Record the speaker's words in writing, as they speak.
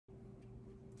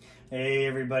Hey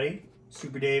everybody,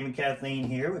 Super Dave and Kathleen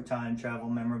here with Time Travel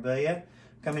Memorabilia,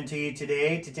 coming to you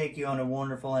today to take you on a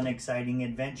wonderful and exciting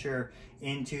adventure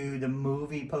into the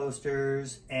movie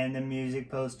posters and the music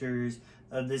posters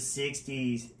of the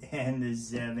 60s and the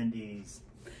 70s.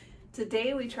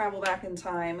 Today we travel back in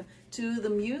time to the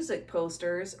music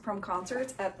posters from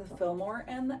concerts at the Fillmore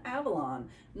and the Avalon.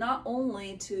 Not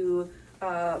only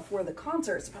for the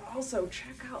concerts, but also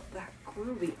check out that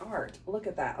groovy art. Look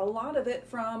at that. A lot of it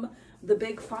from the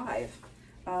Big Five.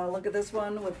 Look at this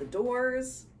one with the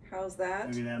Doors. How's that?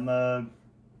 Look at that mug.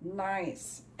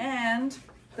 Nice. And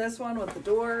this one with the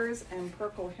Doors and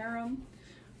Procol Harum.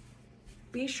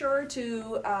 Be sure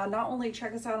to not only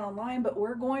check us out online, but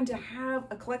we're going to have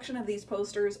a collection of these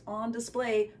posters on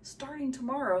display starting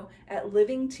tomorrow at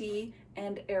Living Tea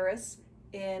and Eris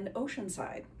in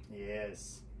Oceanside.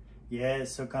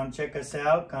 Yes, so come check us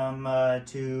out. Come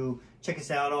to check us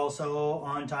out also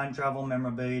on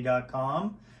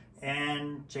timetravelmemorabilia.com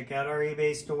and check out our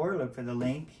eBay store. Look for the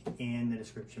link in the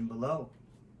description below.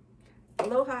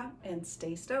 Aloha and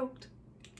stay stoked.